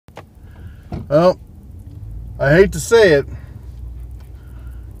Well, I hate to say it,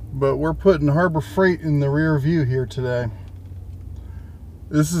 but we're putting Harbor Freight in the rear view here today.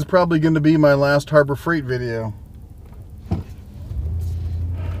 This is probably going to be my last Harbor Freight video.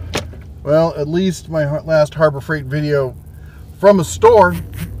 Well, at least my last Harbor Freight video from a store.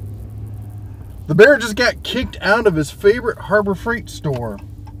 The bear just got kicked out of his favorite Harbor Freight store.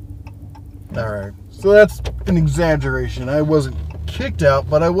 Alright, so that's an exaggeration. I wasn't kicked out,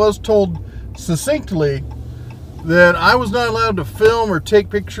 but I was told succinctly that I was not allowed to film or take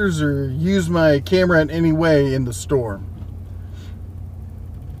pictures or use my camera in any way in the store.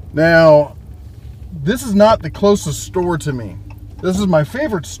 Now, this is not the closest store to me. This is my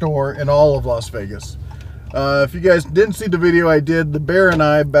favorite store in all of Las Vegas. If you guys didn't see the video I did, the bear and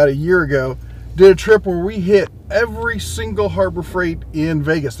I, about a year ago, did a trip where we hit every single Harbor Freight in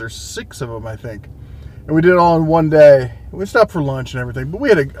Vegas. There's 6 of them, I think. And we did it all in one day. We stopped for lunch and everything, but we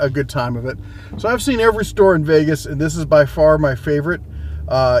had a good time of it. So I've seen every store in Vegas, and this is by far my favorite.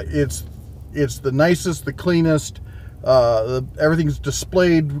 It's the nicest, the cleanest. Everything's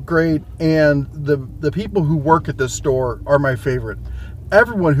displayed great, and the people who work at this store are my favorite.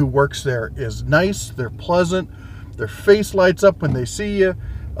 Everyone who works there is nice. They're pleasant. Their face lights up when they see you.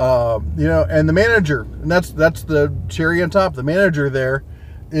 You know, and the manager, and that's the cherry on top. The manager there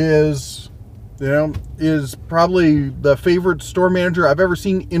is, you know, is probably the favorite store manager I've ever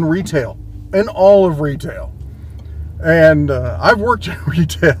seen in retail, in all of retail. And I've worked in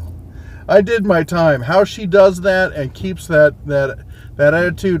retail. I did my time. How she does that and keeps that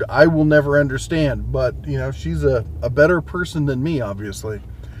attitude, I will never understand. But, you know, she's a better person than me, obviously.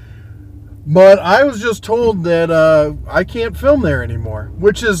 But I was just told that I can't film there anymore,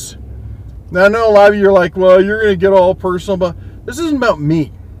 which is, now I know a lot of you are like, well, you're going to get all personal, but this isn't about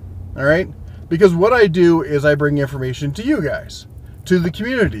me, all right? Because what I do is I bring information to you guys, to the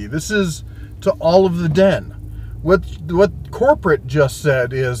community. This is to all of the den. What corporate just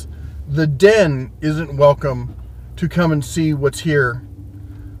said is the den isn't welcome to come and see what's here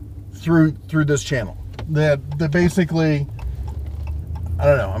through this channel. That basically, I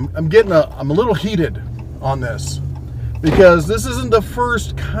don't know, I'm a little heated on this, because this isn't the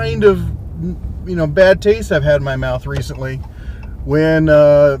first kind of, you know, bad taste I've had in my mouth recently when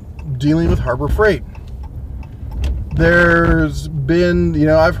dealing with Harbor Freight. There's been, you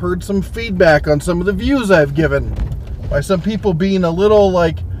know, I've heard some feedback on some of the views I've given by some people being a little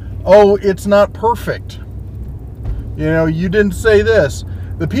like, oh, it's not perfect. You know, you didn't say this.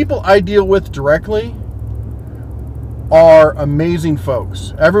 The people I deal with directly are amazing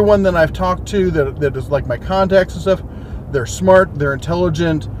folks. Everyone that I've talked to that is like my contacts and stuff, they're smart, they're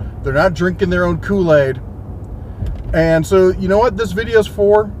intelligent, they're not drinking their own Kool-Aid. And so, you know what this video is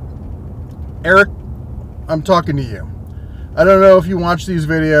for? Eric, I'm talking to you. I don't know if you watch these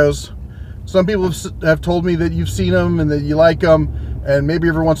videos. Some people have told me that you've seen them and that you like them, and maybe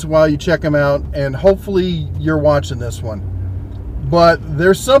every once in a while you check them out, and hopefully you're watching this one. But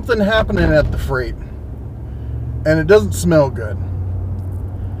there's something happening at the freight, and it doesn't smell good.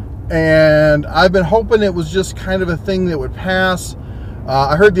 And I've been hoping it was just kind of a thing that would pass.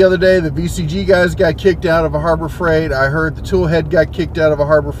 I heard the other day the VCG guys got kicked out of a Harbor Freight. I heard the Toolhead got kicked out of a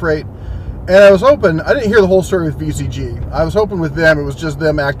Harbor Freight. And I was hoping, I didn't hear the whole story with VCG. I was hoping with them, it was just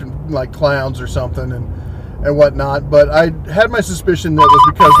them acting like clowns or something and whatnot. But I had my suspicion that it was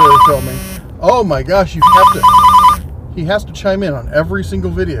because they were filming. Oh my gosh, he has to chime in on every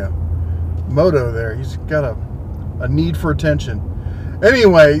single video. Moto there, he's got a need for attention.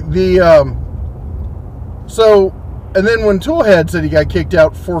 Anyway, and then when Toolhead said he got kicked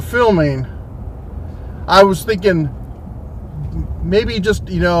out for filming, I was thinking maybe just,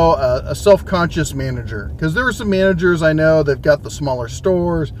 you know, a self-conscious manager. Because there are some managers I know that got the smaller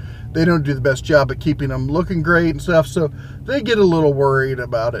stores. They don't do the best job at keeping them looking great and stuff, so they get a little worried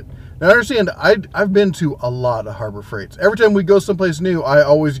about it. Now, understand, I've been to a lot of Harbor Freights. Every time we go someplace new, I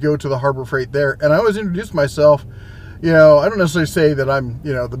always go to the Harbor Freight there, and I always introduce myself. You know, I don't necessarily say that I'm,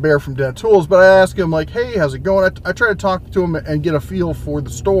 you know, the bear from Den Tools, but I ask him, like, hey, how's it going? I try to talk to him and get a feel for the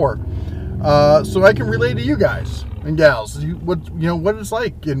store, so I can relate to you guys and gals, what it's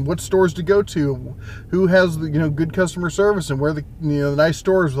like and what stores to go to, who has the, you know, good customer service, and where the, you know, the nice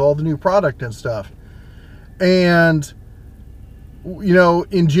stores with all the new product and stuff. And, you know,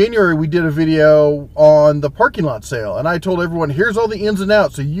 in January we did a video on the parking lot sale, and I told everyone, here's all the ins and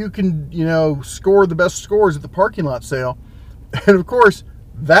outs so you can, you know, score the best scores at the parking lot sale. And of course,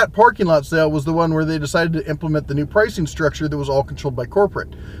 that parking lot sale was the one where they decided to implement the new pricing structure that was all controlled by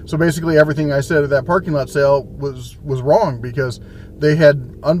corporate. So basically everything I said at that parking lot sale was wrong, because they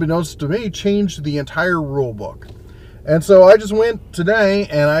had, unbeknownst to me, changed the entire rule book. And so I just went today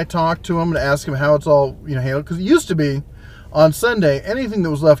and I talked to him and asked him how it's all, you know, handled. Because it used to be on Sunday, anything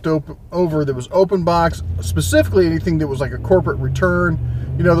that was left over that was open box, specifically anything that was like a corporate return,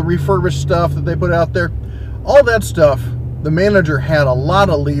 you know, the refurbished stuff that they put out there, all that stuff, the manager had a lot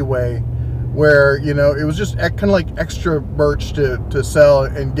of leeway where, you know, it was just kind of like extra merch to sell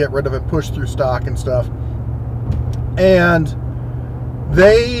and get rid of it, push through stock and stuff. And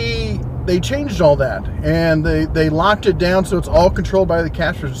they changed all that, and they locked it down so it's all controlled by the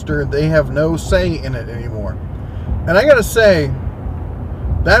cash register. They have no say in it anymore. And I gotta say,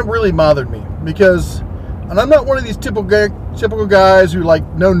 that really bothered me, because, and I'm not one of these typical guys who like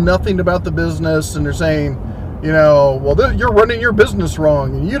know nothing about the business and they're saying, you know, well, you're running your business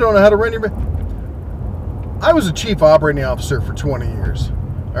wrong and you don't know how to run your business. I was a chief operating officer for 20 years.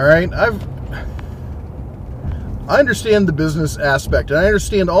 All right, I understand the business aspect, and I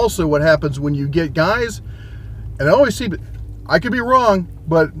understand also what happens when you get guys, and I always see, I could be wrong,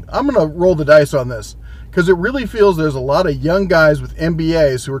 but I'm going to roll the dice on this, because it really feels there's a lot of young guys with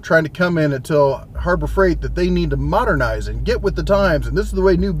MBAs who are trying to come in and tell Harbor Freight that they need to modernize and get with the times, and this is the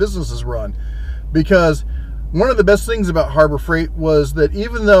way new businesses run. Because one of the best things about Harbor Freight was that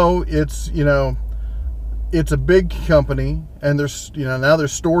even though it's, you know, it's a big company, and there's, you know, now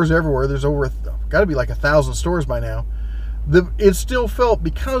there's stores everywhere. There's over, got to be like 1,000 stores by now. It still felt,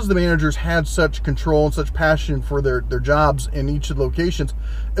 because the managers had such control and such passion for their jobs in each of the locations,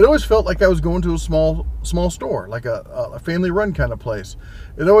 it always felt like I was going to a small store, like a family-run kind of place.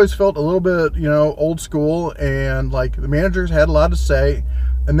 It always felt a little bit, you know, old school, and like the managers had a lot to say,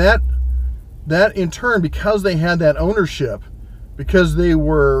 and that in turn, because they had that ownership, because they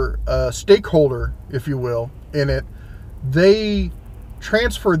were a stakeholder, if you will, in it, they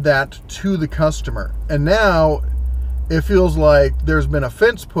transferred that to the customer. And now it feels like there's been a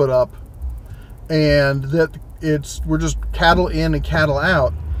fence put up, and that we're just cattle in and cattle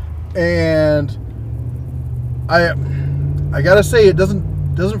out. And I gotta say, it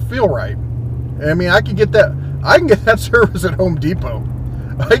doesn't feel right. I mean, I can get that service at Home Depot.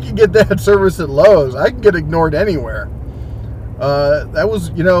 I can get that service at Lowe's. I can get ignored anywhere. That was,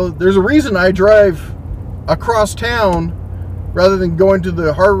 you know, there's a reason I drive across town rather than going to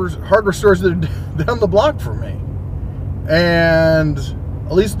the hardware stores that are down the block from me. And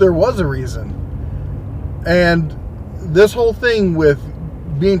at least there was a reason. And this whole thing with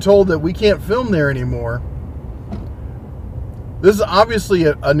being told that we can't film there anymore, this is obviously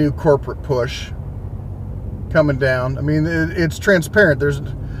a new corporate push coming down. I mean, it's transparent.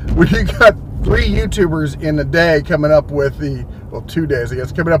 When you got 3 YouTubers in a day coming up with 2 days, I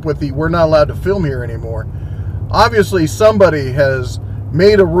guess, coming up with we're not allowed to film here anymore. Obviously, somebody has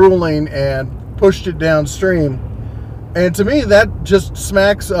made a ruling and pushed it downstream. And to me, that just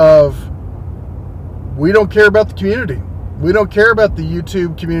smacks of, we don't care about the community. We don't care about the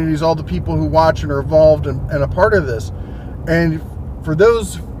YouTube communities, all the people who watch and are involved and a part of this. And for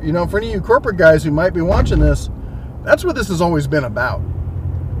those, you know, for any of you corporate guys who might be watching this, that's what this has always been about.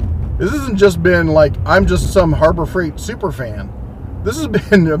 This hasn't just been like, I'm just some Harbor Freight super fan. This has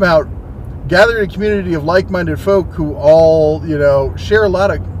been about gathering a community of like-minded folk who all, you know, share a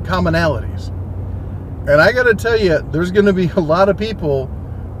lot of commonalities. And I got to tell you, there's going to be a lot of people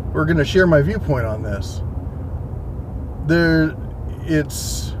who are going to share my viewpoint on this.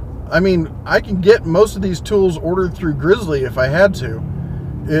 I mean, I can get most of these tools ordered through Grizzly if I had to.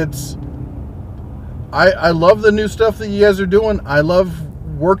 I love the new stuff that you guys are doing. I love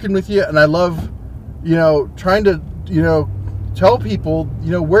working with you, and I love, you know, trying to, you know, tell people,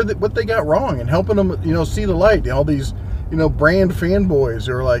 you know, what they got wrong, and helping them, you know, see the light. All these, you know, brand fanboys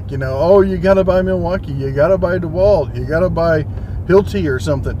who are like, you know, oh, you got to buy Milwaukee, you got to buy DeWalt, you got to buy Hilti or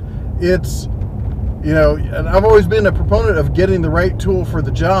something. It's, you know, and I've always been a proponent of getting the right tool for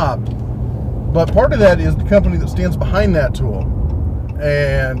the job. But part of that is the company that stands behind that tool.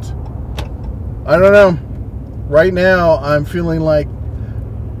 And I don't know. Right now, I'm feeling like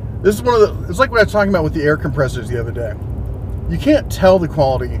this is it's like what I was talking about with the air compressors the other day. You can't tell the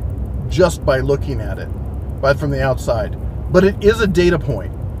quality just by looking at it, from the outside. But it is a data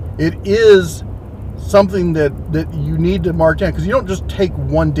point. It is something that you need to mark down, because you don't just take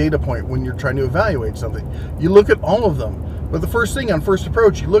one data point when you're trying to evaluate something. You look at all of them. But the first thing on first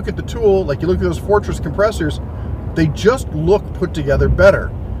approach, you look at the tool, like you look at those Fortress compressors, they just look put together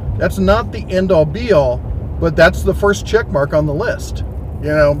better. That's not the end-all be-all, but that's the first check mark on the list. You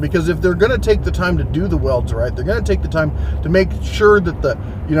know, because if they're going to take the time to do the welds right, they're going to take the time to make sure that the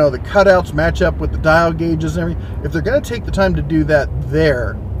cutouts match up with the dial gauges and everything. If they're going to take the time to do that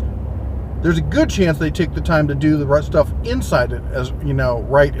there's a good chance they take the time to do the right stuff inside it, as you know,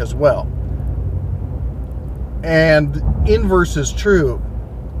 right as well. And the inverse is true.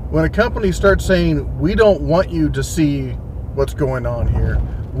 When a company starts saying, we don't want you to see what's going on here,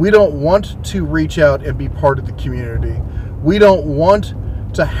 we don't want to reach out and be part of the community, we don't want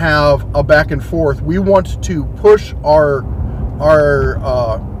to have a back and forth, we want to push our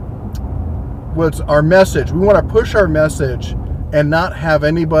message, we want to push our message and not have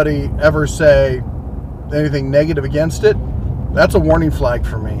anybody ever say anything negative against it, that's a warning flag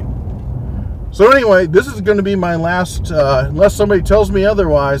for me. So anyway, this is going to be my last, unless somebody tells me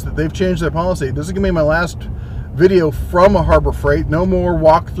otherwise that they've changed their policy, this is going to be my last video from a Harbor Freight. No more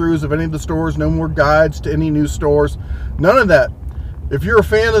walkthroughs of any of the stores, no more guides to any new stores, none of that. If you're a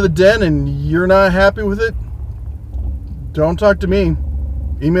fan of the Den and you're not happy with it, don't talk to me.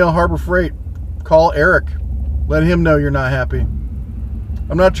 Email Harbor Freight, call Eric, let him know you're not happy.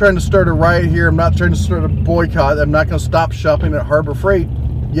 I'm not trying to start a riot here, I'm not trying to start a boycott, I'm not going to stop shopping at Harbor Freight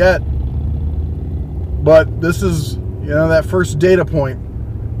yet. But this is, that first data point.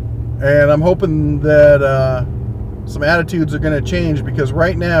 And I'm hoping that some attitudes are going to change, because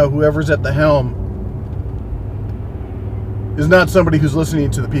right now, whoever's at the helm is not somebody who's listening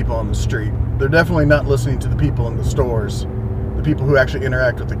to the people on the street. They're definitely not listening to the people in the stores, the people who actually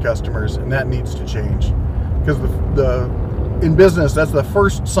interact with the customers, and that needs to change. Because in business, that's the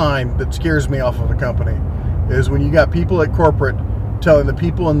first sign that scares me off of a company, is when you got people at corporate telling the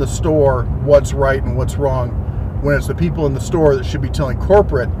people in the store what's right and what's wrong, when it's the people in the store that should be telling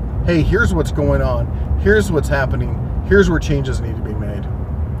corporate, hey, here's what's going on, here's what's happening, here's where changes need to be made.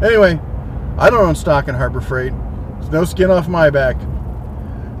 Anyway, I don't own stock in Harbor Freight. There's no skin off my back.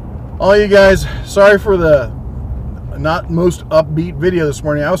 All you guys, sorry for the not most upbeat video this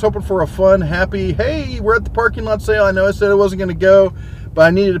morning. I was hoping for a fun, happy, hey, we're at the parking lot sale. I know I said I wasn't going to go, but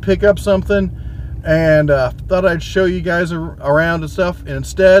I needed to pick up something. And thought I'd show you guys around and stuff, and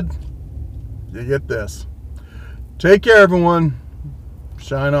instead you get this. Take care, everyone.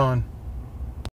 Shine on.